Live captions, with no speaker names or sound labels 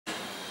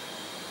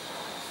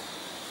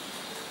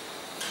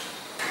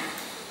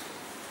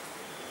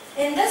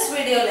In this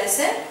video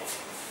lesson,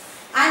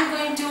 I am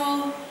going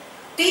to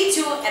teach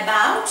you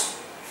about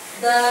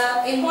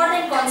the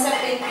important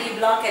concept in P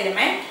block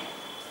element,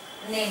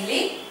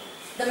 namely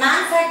the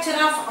manufacture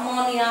of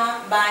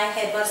ammonia by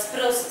Habers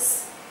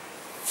process.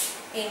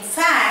 In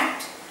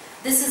fact,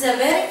 this is a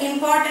very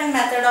important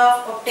method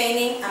of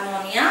obtaining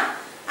ammonia,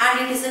 and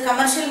it is a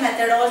commercial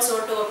method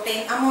also to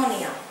obtain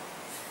ammonia.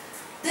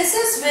 This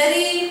is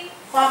very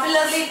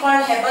popularly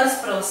called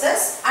Habers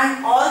process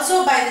and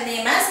also by the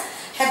name as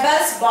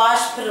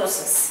Habers-Bosch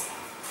process.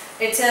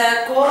 It's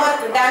a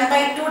co-work done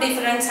by two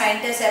different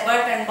scientists,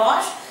 Habers and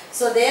Bosch.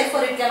 So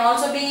therefore it can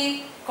also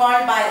be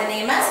called by the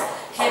name as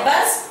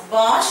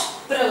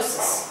Habers-Bosch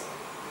process.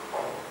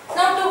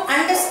 Now to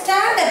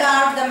understand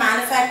about the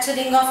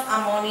manufacturing of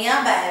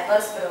ammonia by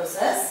Habers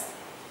process,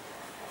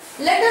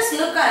 let us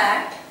look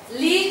at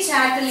Le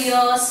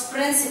Chatelier's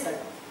principle.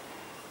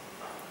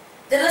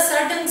 There are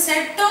certain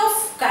set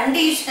of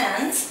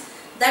conditions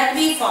that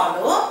we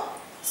follow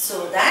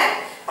so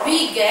that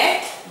we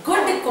get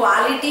good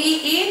quality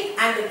yield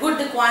and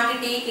good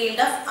quantity yield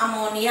of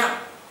ammonia.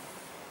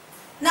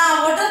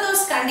 Now what are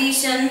those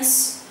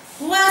conditions?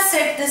 Who has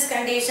set these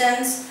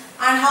conditions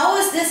and how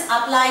is this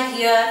applied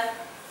here?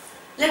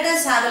 Let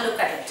us have a look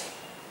at it.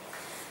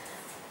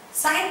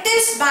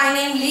 Scientist by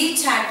name Le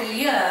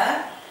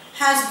Chatelier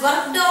has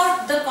worked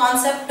out the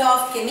concept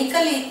of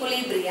chemical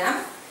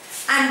equilibrium,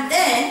 and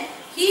then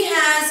he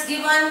has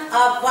given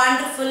a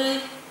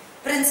wonderful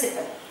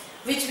principle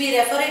which we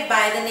refer it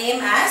by the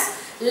name as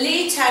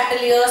Le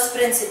Chatelier's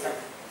principle.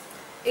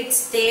 It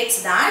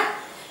states that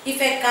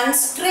if a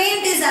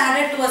constraint is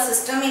added to a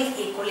system in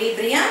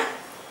equilibrium,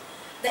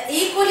 the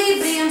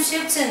equilibrium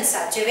shifts in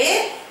such a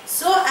way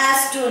so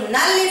as to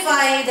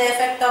nullify the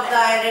effect of the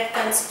added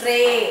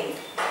constraint.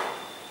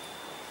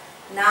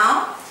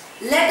 Now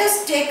let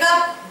us take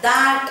up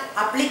that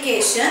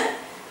application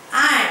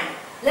and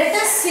let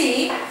us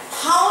see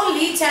how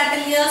Le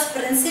Chatelier's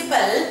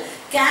principle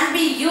can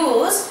be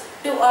used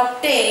to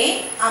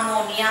obtain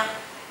ammonia.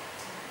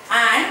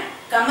 And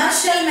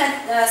commercial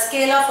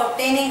scale of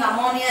obtaining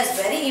ammonia is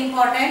very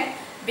important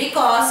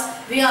because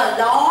we have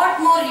a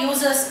lot more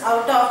uses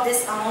out of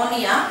this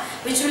ammonia,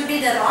 which will be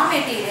the raw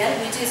material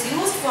which is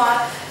used for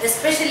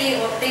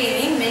especially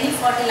obtaining many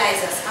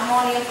fertilizers,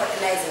 ammonium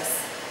fertilizers.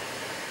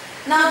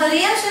 Now the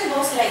reaction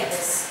goes like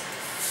this.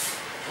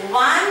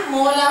 1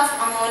 mole of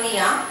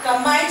ammonia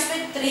combines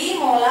with 3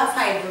 mole of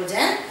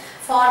hydrogen,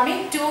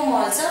 forming 2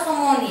 moles of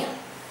ammonia.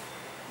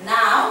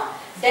 Now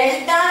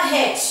delta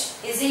H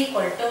is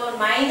equal to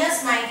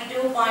minus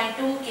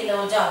 92.2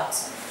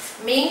 kilojoules,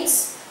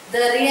 means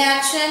the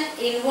reaction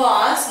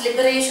involves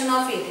liberation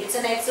of heat. It's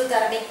an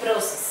exothermic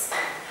process.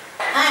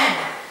 And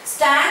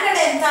standard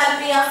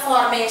enthalpy of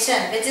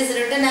formation, which is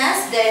written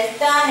as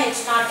delta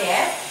H naught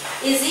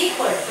F, is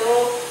equal to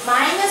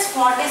minus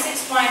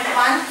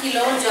 46.1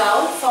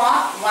 kilojoule for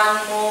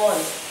 1 mole.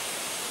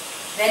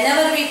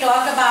 Whenever we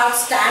talk about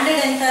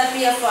standard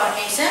enthalpy of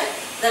formation,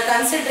 the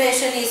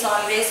consideration is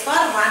always for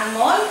 1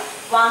 mole.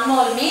 1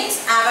 mole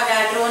means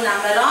Avogadro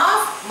number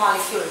of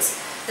molecules.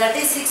 That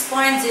is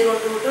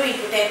 6.022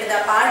 into 10 to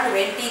the power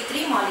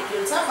 23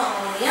 molecules of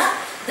ammonia.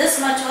 This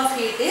much of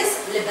heat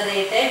is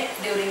liberated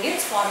during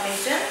its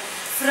formation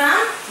from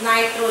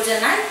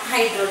nitrogen and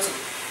hydrogen.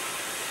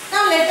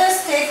 Now let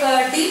us take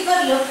a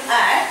deeper look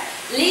at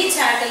Le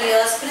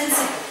Chatelier's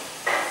principle.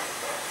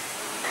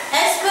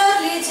 As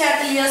per Le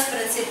Chatelier's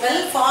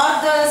principle, for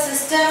the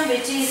system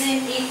which is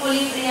in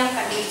equilibrium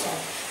condition,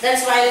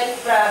 that's while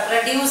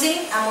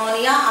producing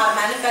ammonia or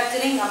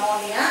manufacturing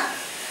ammonia,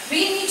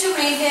 we need to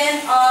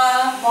maintain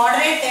a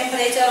moderate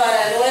temperature or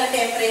a lower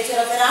temperature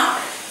of around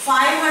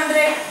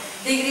 500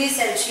 degrees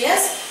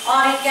Celsius,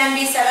 or it can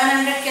be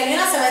 700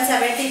 Kelvin or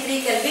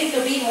 773 Kelvin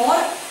to be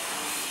more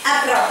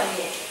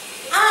appropriate.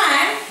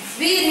 And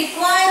we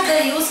require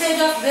the usage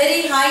of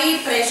very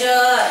high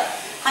pressure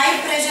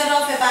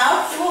of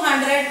about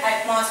 200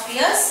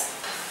 atmospheres,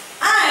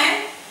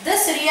 and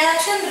this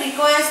reaction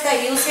requires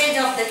the usage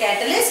of the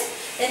catalyst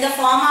in the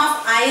form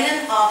of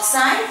iron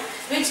oxide,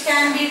 which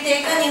can be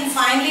taken in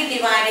finely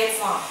divided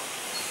form.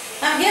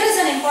 Now here is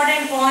an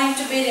important point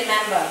to be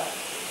remembered.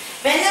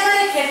 Whenever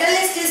a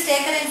catalyst is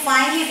taken in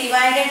finely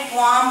divided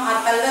form or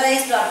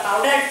pulverized or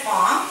powdered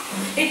form,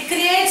 it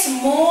creates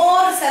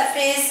more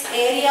surface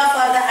area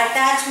for the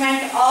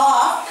attachment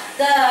of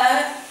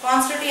the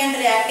constituent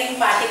reacting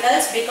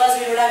particles, because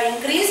we would have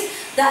increased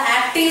the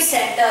active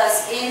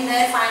centers in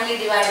their finely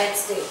divided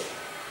state.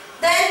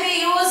 Then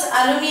we use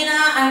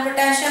alumina and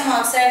potassium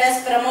oxide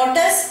as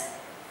promoters.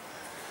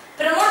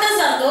 Promoters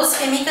are those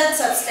chemical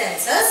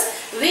substances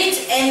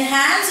which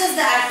enhances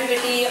the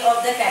activity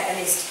of the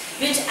catalyst,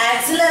 which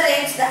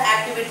accelerates the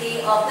activity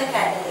of the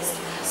catalyst.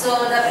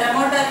 So the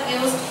promoter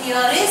used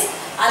here is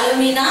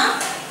alumina,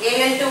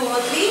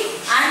 Al2O3,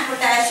 and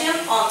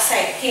potassium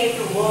oxide,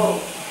 K2O.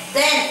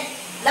 Then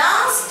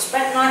last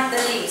but not the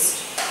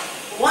least,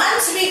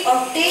 once we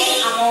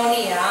obtain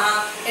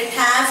ammonia, it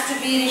has to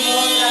be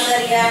removed from the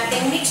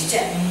reacting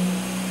mixture.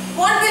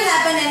 What will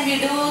happen when we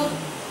do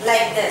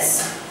like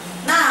this?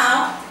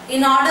 Now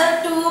in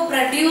order to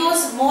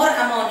produce more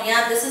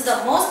ammonia. This is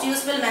the most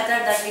useful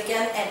method that we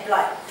can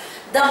employ.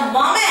 The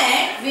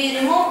moment we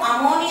remove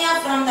ammonia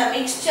from the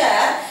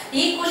mixture,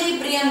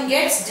 equilibrium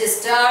gets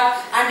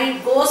disturbed and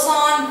it goes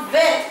on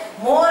with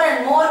more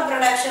and more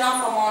production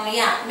of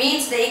ammonia.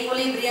 Means the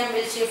equilibrium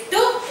will shift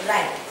to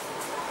right.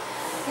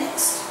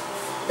 Next,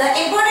 the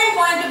important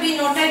point to be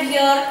noted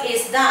here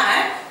is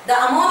that the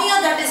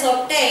ammonia that is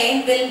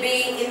obtained will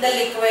be in the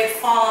liquid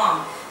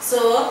form.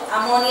 So,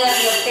 ammonia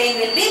we obtain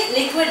will be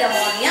liquid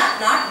ammonia,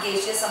 not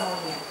gaseous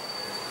ammonia.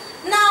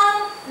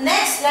 Now,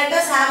 next let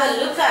us have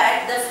a look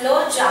at the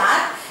flow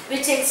chart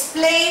which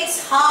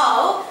explains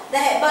how the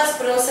Habers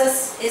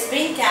process is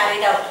being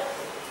carried out.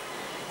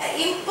 An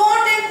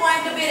important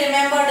point to be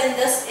remembered in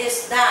this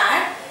is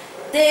that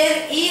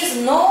there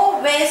is no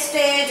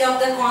wastage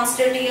of the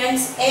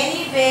constituents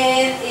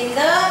anywhere in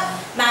the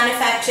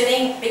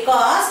manufacturing,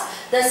 because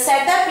the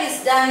setup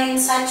is done in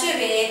such a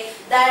way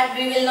that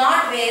we will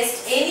not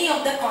waste any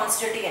of the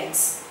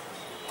constituents.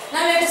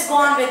 Now let us go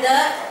on with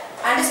the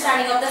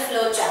understanding of the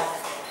flow chart.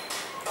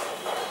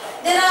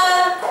 There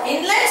are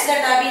inlets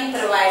that are being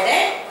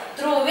provided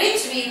through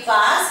which we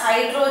pass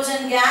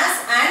hydrogen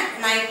gas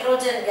and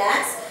nitrogen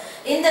gas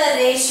in the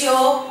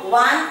ratio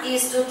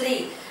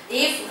 1:3.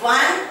 If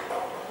 1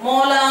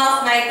 mole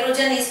of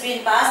nitrogen is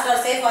being passed, or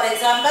say for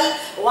example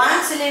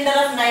 1 cylinder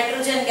of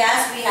nitrogen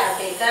gas we have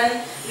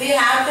taken, we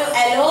have to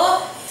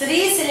allow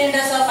 3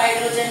 cylinders of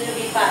hydrogen to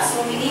be passed.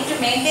 So we need to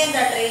maintain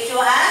that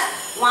ratio as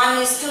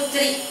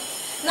 1:3.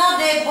 Now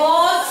they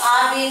both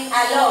are being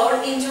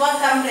allowed into a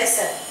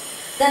compressor.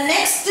 The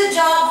next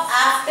job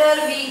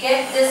after we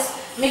get this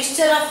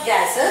mixture of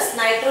gases,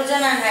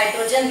 nitrogen and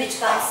hydrogen which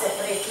comes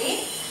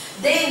separately,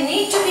 they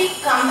need to be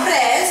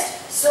compressed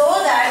so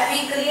that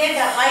we create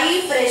a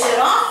high pressure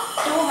of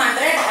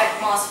 200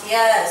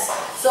 atmospheres.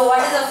 So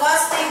what is the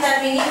first thing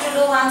that we need to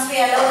do once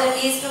we allow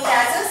these two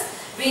gases?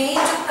 We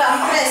need to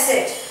compress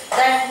it.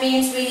 That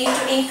means we need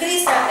to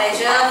increase the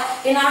pressure.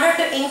 In order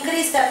to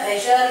increase the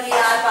pressure, we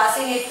are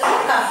passing it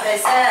through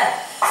compressor.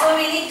 So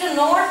we need to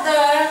note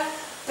the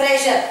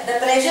pressure.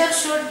 The pressure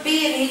should be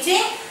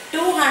reaching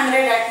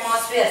 200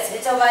 atmospheres.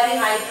 It's a very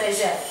high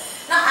pressure.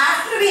 Now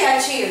after we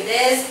achieve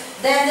this,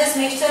 then this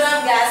mixture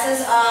of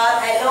gases are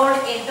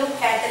allowed into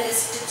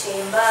catalyst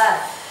chamber.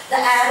 The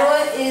arrow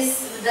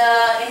is the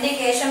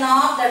indication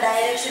of the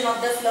direction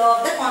of the flow of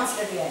the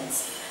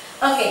constituents.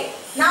 Okay,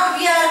 now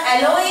we are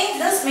allowing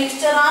this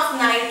mixture of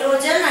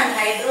nitrogen and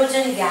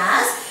hydrogen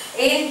gas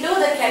into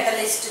the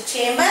catalyst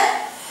chamber,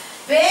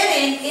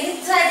 wherein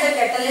inside the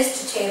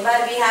catalyst chamber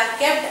we have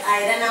kept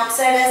iron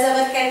oxide as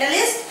our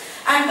catalyst,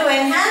 and to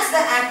enhance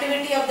the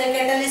activity of the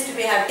catalyst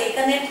we have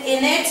taken it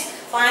in its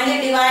finely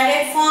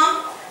divided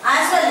form,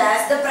 as well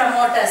as the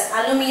promoters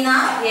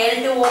alumina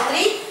Al2O3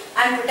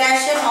 and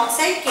potassium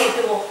oxide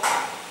K2O.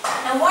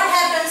 Now what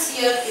happens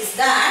here is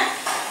that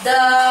the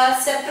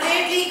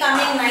separately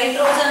coming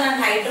nitrogen and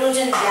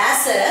hydrogen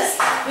gases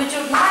which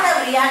would not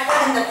have reacted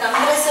in the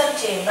compressor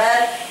chamber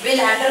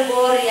will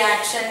undergo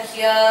reaction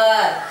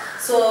here.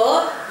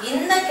 So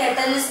in the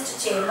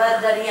catalyst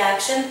chamber the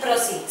reaction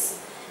proceeds.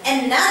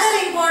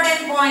 Another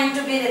important point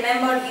to be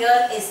remembered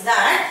here is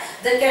that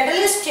the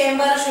catalyst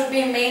chamber should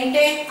be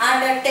maintained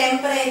at a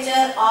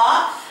temperature of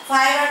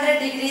 500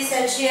 degrees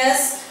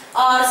Celsius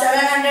or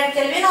 700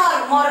 Kelvin,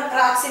 or more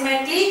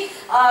approximately,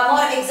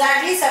 more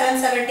exactly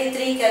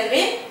 773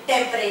 Kelvin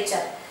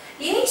temperature.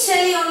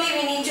 Initially only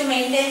we need to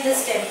maintain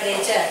this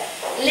temperature.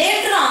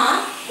 Later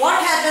on what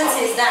happens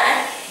is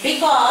that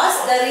because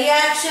the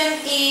reaction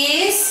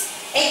is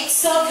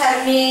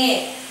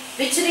exothermic,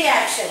 which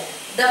reaction?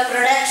 The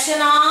production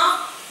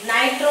of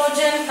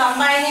nitrogen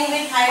combining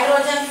with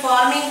hydrogen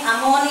forming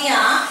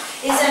ammonia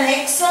is an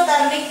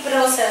exothermic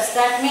process.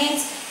 That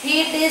means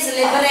heat is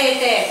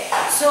liberated.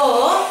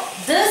 So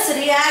this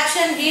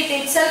reaction heat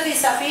itself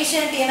is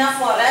sufficient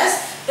enough for us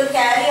to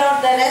carry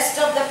out the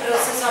rest of the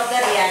process of the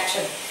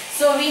reaction.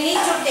 So we need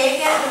to take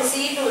care to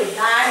see to it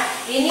that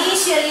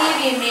initially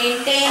we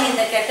maintain in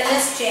the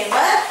catalyst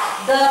chamber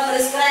the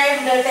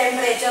prescribed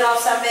temperature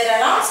of somewhere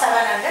around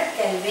 700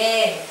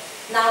 Kelvin.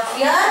 Now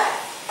here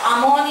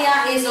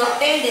ammonia is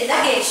obtained in the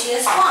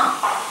gaseous form.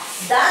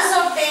 Thus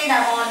obtained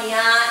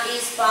ammonia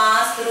is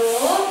passed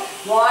through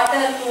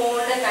water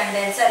cooled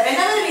condenser.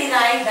 Whenever we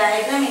write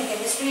diagram in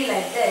chemistry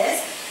like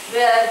this,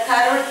 where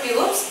curved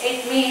tubes,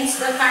 it means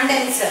the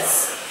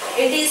condensers.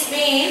 It is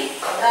being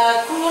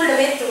cooled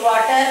with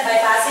water by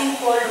passing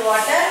cold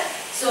water.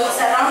 So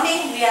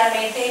surrounding we are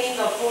maintaining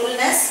a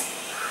coolness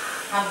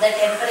of the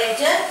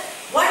temperature.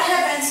 What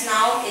happens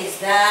now is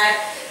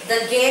that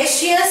the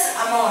gaseous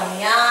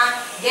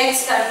ammonia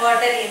gets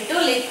converted into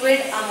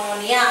liquid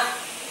ammonia.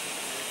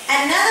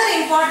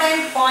 Another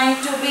important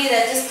point to be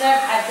registered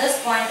at this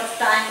point of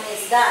time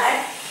is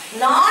that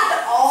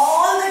not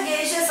all the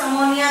gaseous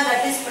ammonia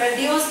that is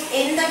produced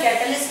in the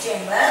catalyst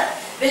chamber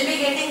will be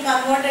getting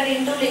converted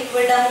into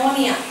liquid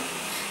ammonia.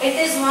 It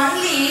is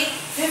only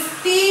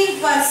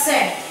 15%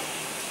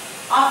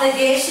 of the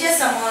gaseous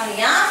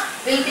ammonia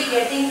will be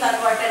getting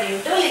converted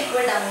into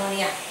liquid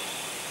ammonia.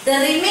 The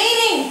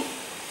remaining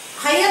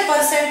higher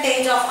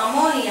percentage of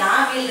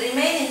ammonia will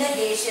remain in the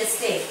gaseous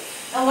state.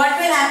 Now what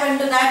will happen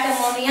to that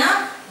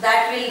ammonia?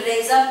 That will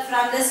raise up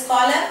from this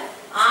column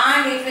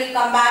and it will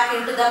come back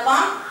into the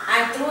pump,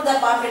 and through the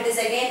pump it is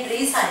again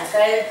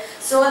recycled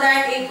so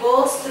that it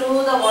goes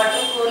through the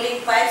water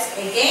cooling pipes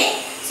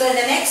again. So in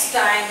the next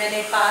time when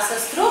it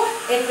passes through,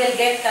 it will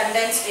get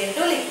condensed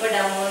into liquid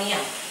ammonia.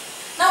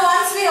 Now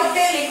once we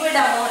obtain liquid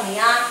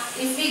ammonia,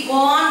 if we go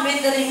on with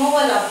the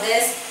removal of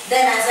this,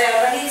 then as I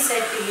already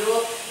said to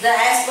you,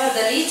 as per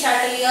the Le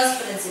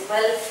Chatelier's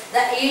principle,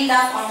 the yield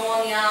of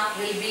ammonia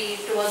will be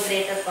to a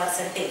greater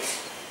percentage.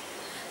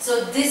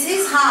 So this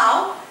is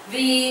how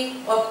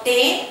we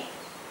obtain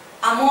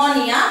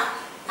ammonia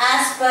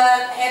as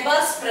per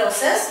Habers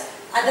process,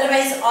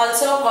 otherwise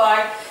also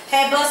called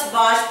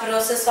Habers-Bosch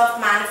process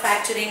of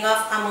manufacturing of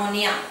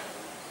ammonia.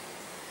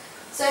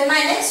 So in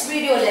my next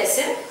video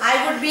lesson,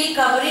 I would be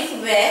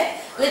covering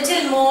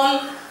little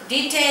more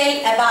detail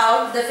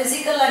about the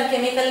physical and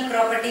chemical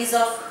properties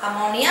of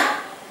ammonia.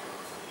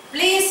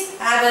 Please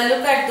have a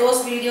look at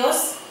those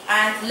videos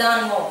and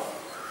learn more.